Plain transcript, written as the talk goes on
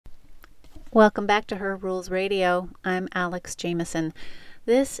Welcome back to Her Rules Radio. I'm Alex Jamison.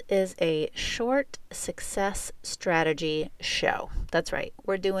 This is a short success strategy show. That's right.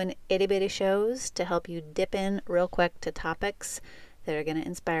 We're doing itty bitty shows to help you dip in real quick to topics that are going to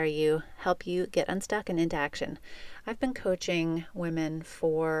inspire you, help you get unstuck and into action. I've been coaching women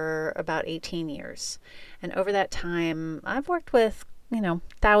for about 18 years. And over that time, I've worked with,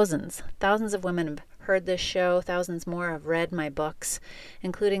 thousands of women have heard this show. Thousands more have read my books,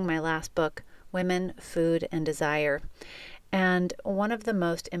 including my last book, Women, Food, and Desire. And one of the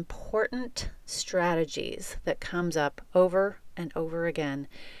most important strategies that comes up over and over again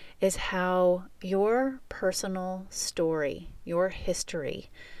is how your personal story, your history,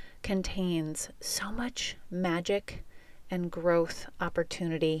 contains so much magic and growth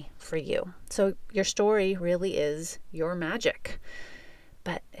opportunity for you. So your story really is your magic.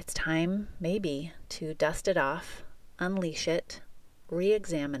 But it's time, maybe, to dust it off, unleash it,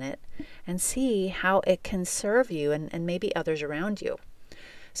 re-examine it, and see how it can serve you and maybe others around you.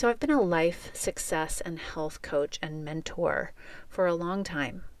 So I've been a life, success, and health coach and mentor for a long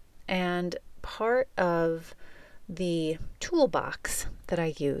time. And part of the toolbox that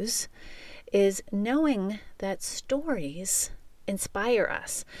I use is knowing that stories inspire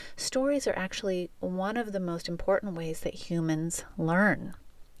us. Stories are actually one of the most important ways that humans learn.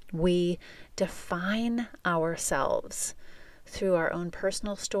 We define ourselves through our own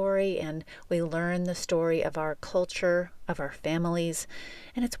personal story, and we learn the story of our culture, of our families.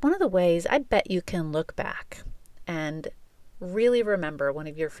 And it's one of the ways I bet you can look back and really remember one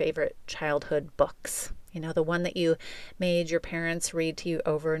of your favorite childhood books. The one that you made your parents read to you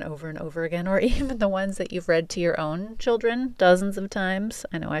over and over and over again, or even the ones that you've read to your own children dozens of times.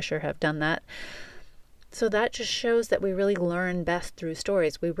 I know I sure have done that. So that just shows that we really learn best through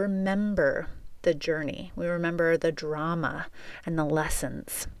stories. We remember the journey. We remember the drama and the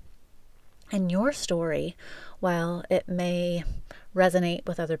lessons. And your story, while it may resonate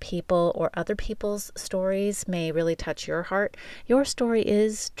with other people or other people's stories may really touch your heart, your story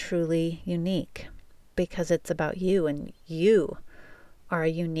is truly unique because it's about you, and you are a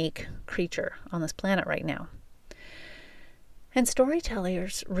unique creature on this planet right now. And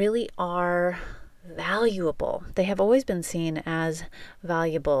storytellers really are valuable. They have always been seen as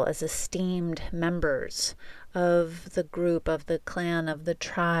valuable, as esteemed members of the group, of the clan, of the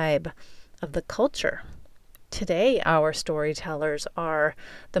tribe, of the culture. Today, our storytellers are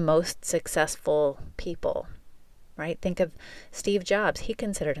the most successful people, right? Think of Steve Jobs. He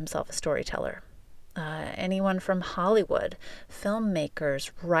considered himself a storyteller. Anyone from Hollywood,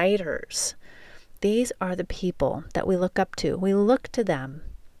 filmmakers, writers. These are the people that we look up to. We look to them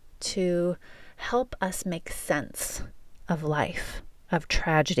to help us make sense of life, of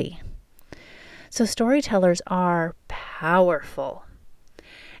tragedy. So storytellers are powerful,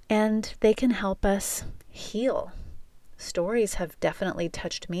 and they can help us heal. Stories have definitely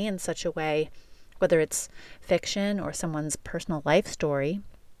touched me in such a way, whether it's fiction or someone's personal life story.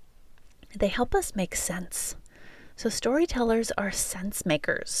 They help us make sense. So storytellers are sense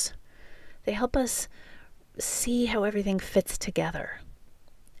makers. They help us see how everything fits together.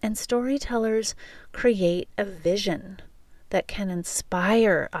 And storytellers create a vision that can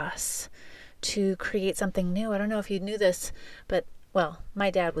inspire us to create something new. I don't know if you knew this, but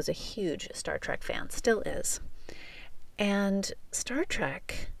my dad was a huge Star Trek fan, still is. And Star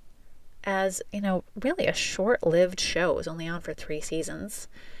Trek, as really a short-lived show, was only on for 3 seasons.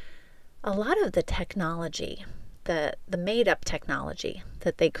 A lot of the technology, the made-up technology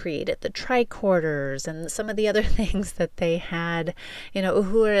that they created, the tricorders and some of the other things that they had,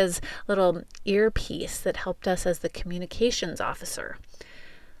 Uhura's little earpiece that helped us as the communications officer,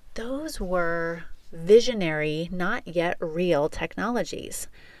 those were visionary, not yet real technologies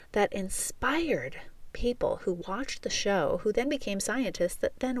that inspired people who watched the show, who then became scientists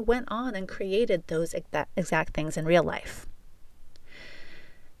that then went on and created those exact things in real life.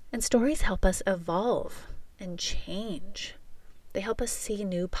 And stories help us evolve and change. They help us see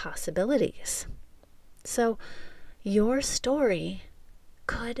new possibilities. So your story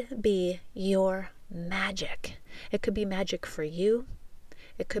could be your magic. It could be magic for you.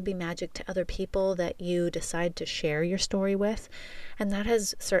 It could be magic to other people that you decide to share your story with. And that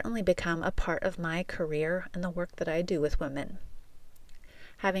has certainly become a part of my career and the work that I do with women.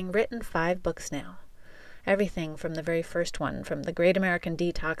 Having written 5 books now, everything from the very first one, from the Great American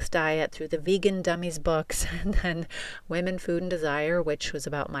Detox Diet through the Vegan Dummies books, and then Women, Food, and Desire, which was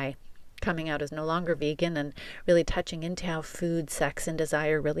about my coming out as no longer vegan and really touching into how food, sex, and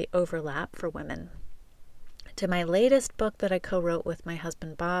desire really overlap for women. To my latest book that I co-wrote with my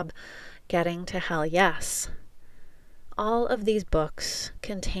husband Bob, Getting to Hell Yes, All of these books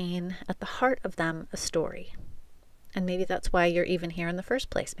contain at the heart of them a story. And maybe that's why you're even here in the first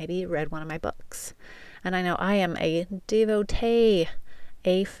place. Maybe you read one of my books. And I know I am a devotee,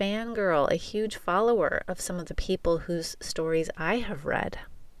 a fangirl, a huge follower of some of the people whose stories I have read.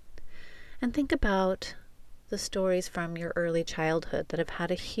 And think about the stories from your early childhood that have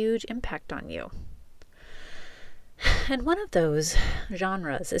had a huge impact on you. And one of those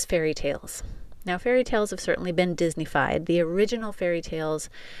genres is fairy tales. Now, fairy tales have certainly been Disneyfied. The original fairy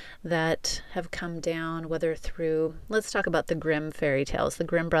tales that have come down, whether through, let's talk about the Grimm fairy tales. The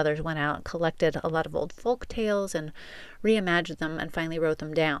Grimm brothers went out and collected a lot of old folk tales and reimagined them and finally wrote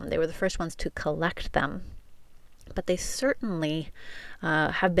them down. They were the first ones to collect them. But they certainly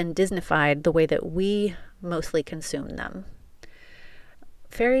have been Disneyfied the way that we mostly consume them.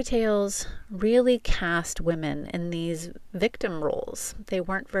 Fairy tales really cast women in these victim roles. They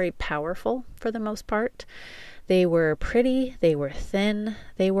weren't very powerful for the most part. They were pretty, they were thin,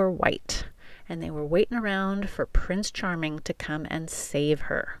 they were white, and they were waiting around for Prince Charming to come and save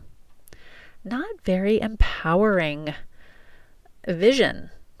her. Not very empowering vision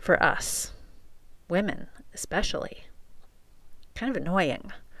for us, women especially. Kind of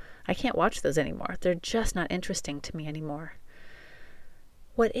annoying. I can't watch those anymore. They're just not interesting to me anymore.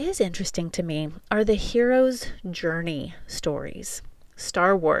 What is interesting to me are the hero's journey stories.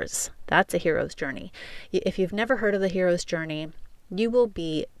 Star Wars, that's a hero's journey. If you've never heard of the hero's journey, you will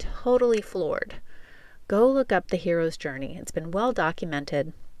be totally floored. Go look up the hero's journey. It's been well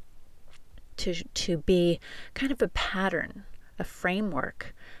documented to be kind of a pattern, a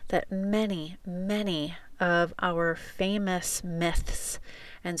framework that many, many of our famous myths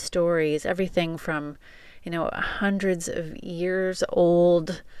and stories, everything from hundreds of years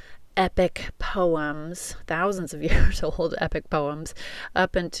old epic poems, thousands of years old epic poems,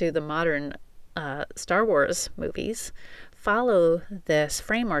 up into the modern Star Wars movies, follow this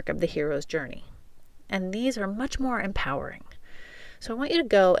framework of the hero's journey. And these are much more empowering. So I want you to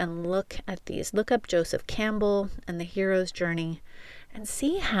go and look at these. Look up Joseph Campbell and the hero's journey and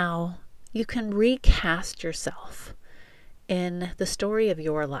see how you can recast yourself in the story of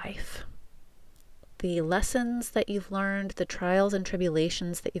your life. The lessons that you've learned, the trials and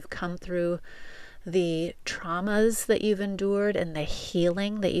tribulations that you've come through, the traumas that you've endured, and the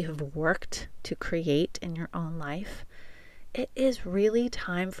healing that you have worked to create in your own life. It is really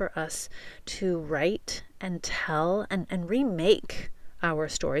time for us to write and tell and remake our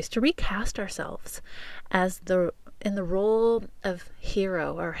stories, to recast ourselves as in the role of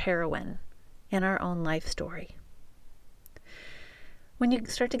hero or heroine in our own life story. When you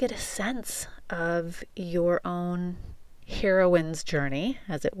start to get a sense of your own heroine's journey,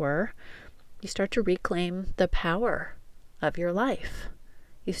 as it were, you start to reclaim the power of your life.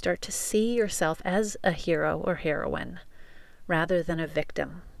 You start to see yourself as a hero or heroine rather than a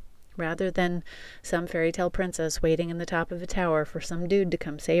victim, rather than some fairy tale princess waiting in the top of a tower for some dude to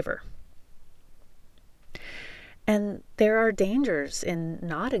come save her. And there are dangers in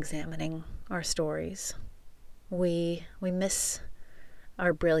not examining our stories. We miss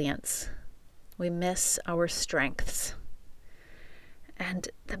our brilliance. We miss our strengths. And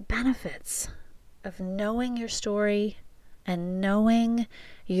the benefits of knowing your story and knowing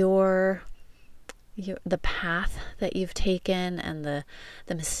the path that you've taken and the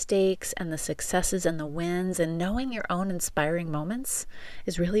mistakes and the successes and the wins and knowing your own inspiring moments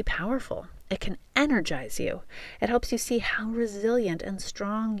is really powerful. It can energize you. It helps you see how resilient and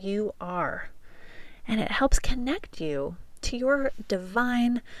strong you are. And it helps connect you to your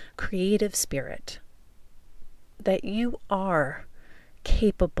divine creative spirit, that you are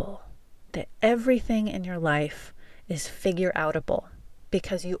capable, that everything in your life is figure-outable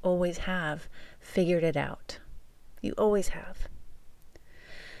because you always have figured it out. You always have.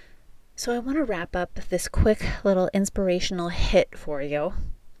 So I want to wrap up this quick little inspirational hit for you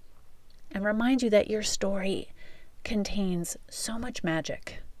and remind you that your story contains so much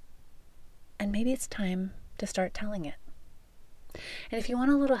magic, and maybe it's time to start telling it. And if you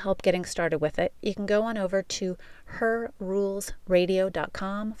want a little help getting started with it, you can go on over to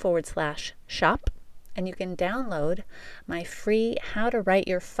herrulesradio.com/shop, and you can download my free How to Write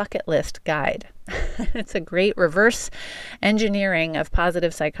Your Fuck It List guide. It's a great reverse engineering of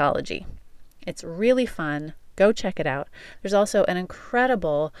positive psychology. It's really fun. Go check it out. There's also an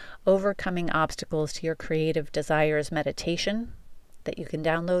incredible Overcoming Obstacles to Your Creative Desires meditation that you can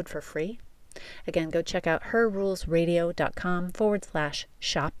download for free. Again, go check out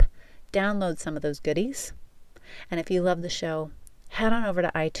herrulesradio.com/shop. Download some of those goodies. And if you love the show, head on over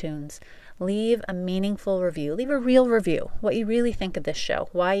to iTunes. Leave a meaningful review. Leave a real review. What you really think of this show.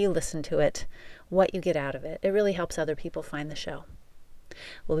 Why you listen to it. what you get out of it. It really helps other people find the show.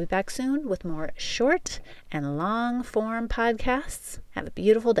 We'll be back soon with more short and long form podcasts. Have a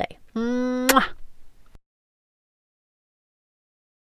beautiful day. Mwah!